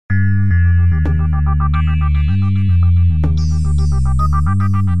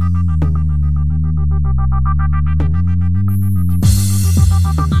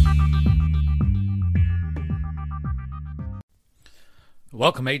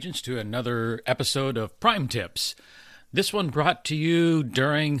Welcome, agents, to another episode of Prime Tips. This one brought to you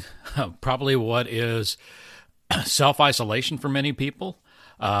during probably what is self-isolation for many people.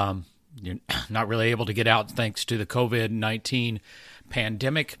 You're not really able to get out thanks to the COVID-19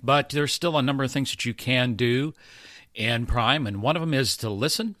 pandemic, but there's still a number of things that you can do in Prime, and one of them is to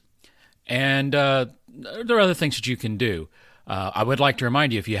listen, and there are other things that you can do. I would like to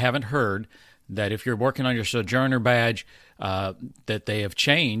remind you, if you haven't heard, that if you're working on your Sojourner badge, that they have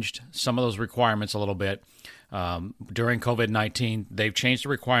changed some of those requirements a little bit. During COVID-19, they've changed the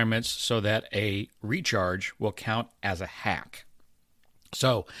requirements so that a recharge will count as a hack.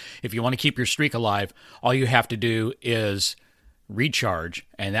 So if you want to keep your streak alive, all you have to do is recharge,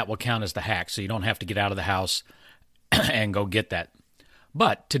 and that will count as the hack, so you don't have to get out of the house and go get that.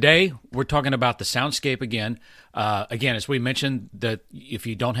 But today, we're talking about the soundscape again. Again, as we mentioned, that if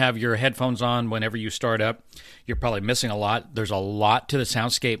you don't have your headphones on whenever you start up, you're probably missing a lot. There's a lot to the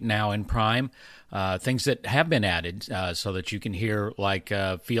soundscape now in Prime, things that have been added so that you can hear like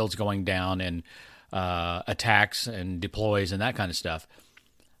fields going down and attacks and deploys and that kind of stuff.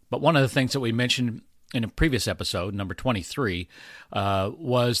 But one of the things that we mentioned in a previous episode, number 23,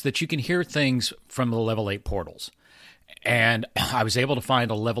 was that you can hear things from the level 8 portals. And I was able to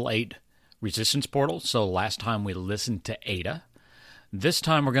find a level 8 resistance portal. So last time we listened to Ada. This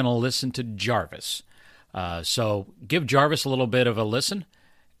time we're going to listen to Jarvis. So give Jarvis a little bit of a listen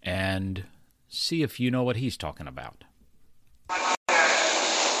and see if you know what he's talking about.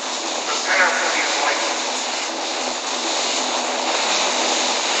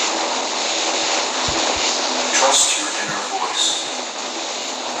 Trust your inner voice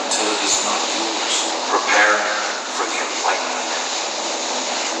until it is not yours. Prepare for the enlightenment.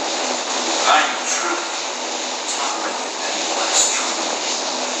 I am truth. It's not making it any less true.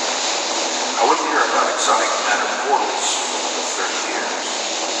 I wouldn't hear about exotic matter portals for 30 years.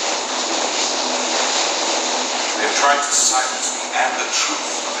 They have tried to silence me and the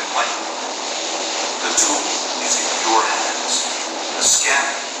truth of enlightenment. The tool is in your hands. The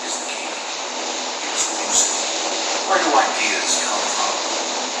scanner is the key. It's music. Where do ideas come from?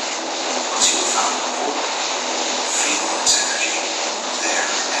 Once you have found the portal, feel its energy, their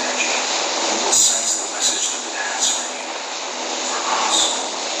energy. You will sense the message that it has for you, for us.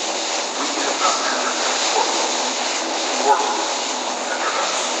 We have not entered the portal. The portal entered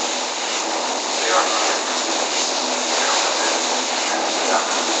us. They are here. They are within and without.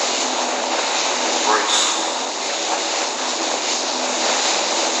 Embrace the enlightenment.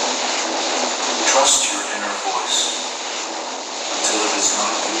 Trust your inner voice until it is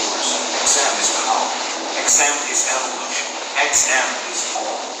not yours. XM is power. XM is evolution. XM is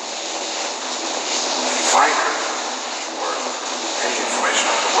all. If you find her, or any information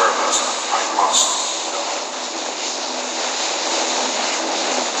on the whereabouts, I must know.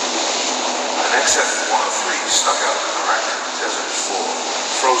 An XF-103 stuck out in the crack in the desert floor,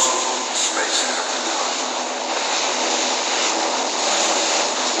 frozen in space every time.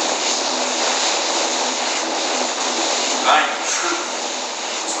 I am truth.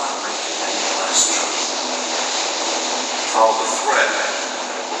 It's not making it any less true. Follow the thread, and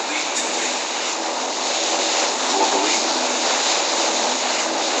it will lead to me. You will believe me.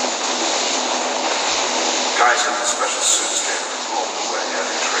 Guys in the special suits came all the way,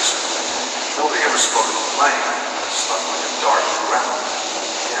 having trace of me. Nobody ever spoke of a plane. Stuck like a dart around.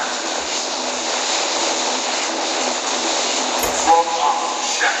 Yeah. Thrown off the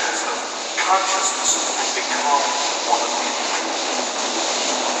shackles of consciousness and become one of the enlightened.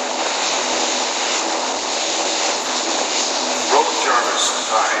 Roland Jarvis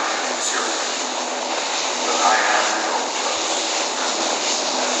died in Xeria, but I am Roland Jarvis,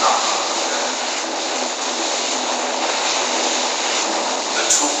 and not dead. The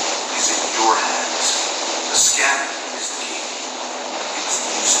tool is in your hands. The scanner is the key. It's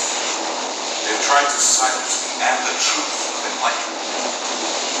music. They've tried to silence me and the truth of enlightenment.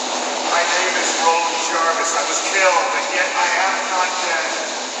 My name is Roland Jarvis. I was killed, and yet I am not dead.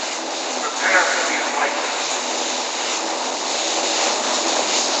 Prepare for the enlightenment.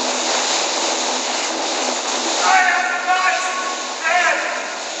 I am not dead!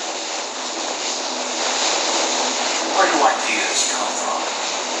 Where do ideas come from?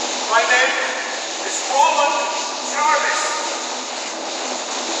 My name is Roland Jarvis.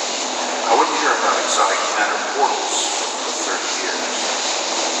 I wouldn't hear about exotic matter portals for 30 years.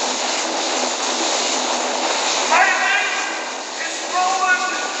 My name is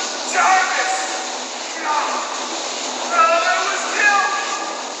Roland Jarvis.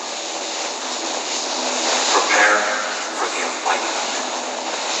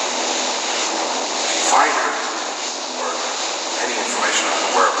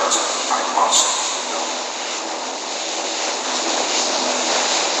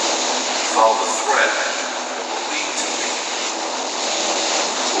 thread that will lead to me.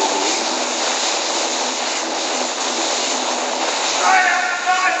 You will believe me. I am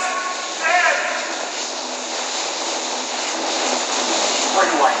not dead! Where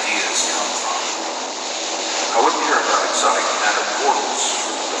do ideas come from? I wouldn't hear about exotic matter portals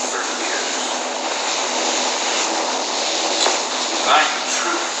for 30 years. Denying the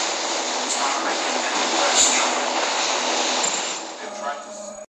truth does not make it any less true. They've tried to...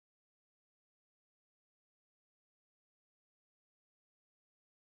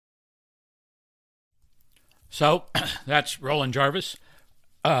 So that's Roland Jarvis.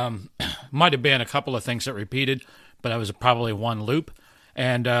 Might have been a couple of things that repeated, but that was probably one loop.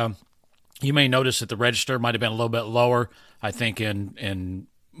 And you may notice that the register might have been a little bit lower. I think in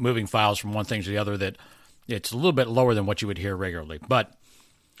moving files from one thing to the other that it's a little bit lower than what you would hear regularly. But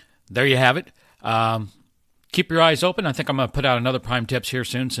there you have it. Keep your eyes open. I think I'm going to put out another Prime Tips here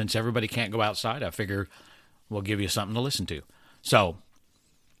soon since everybody can't go outside. I figure we'll give you something to listen to. So,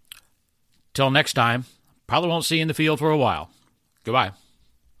 till next time, probably won't see you in the field for a while. Goodbye.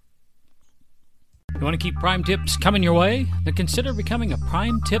 You want to keep Prime Tips coming your way? Then consider becoming a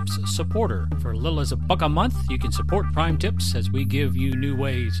Prime Tips supporter. For as little as $1 a month, you can support Prime Tips as we give you new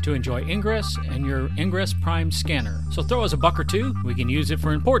ways to enjoy Ingress and your Ingress Prime scanner. So throw us $1 or $2. We can use it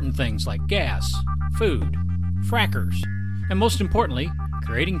for important things like gas, food, frackers, and most importantly,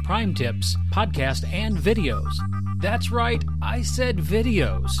 creating Prime Tips, podcast, and videos. That's right, I said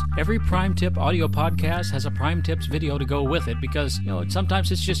videos. Every Prime Tip audio podcast has a Prime Tips video to go with it because,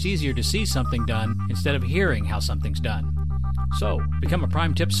 sometimes it's just easier to see something done instead of hearing how something's done. So, become a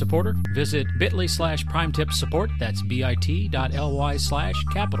Prime Tips supporter. Visit bit.ly/Prime Tips support. That's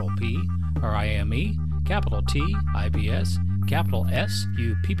bit.ly/capital P, R-I-M-E, capital T, I-B-S, capital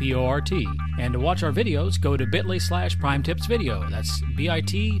S-U-P-P-O-R-T. And to watch our videos, go to bit.ly/Prime Tips video. That's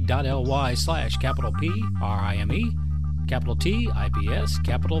bit.ly/capital P, R-I-M-E, capital T, I-B-S,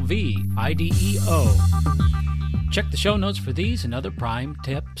 capital V, I-D-E-O. Check the show notes for these and other Prime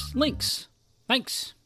Tips links. Thanks.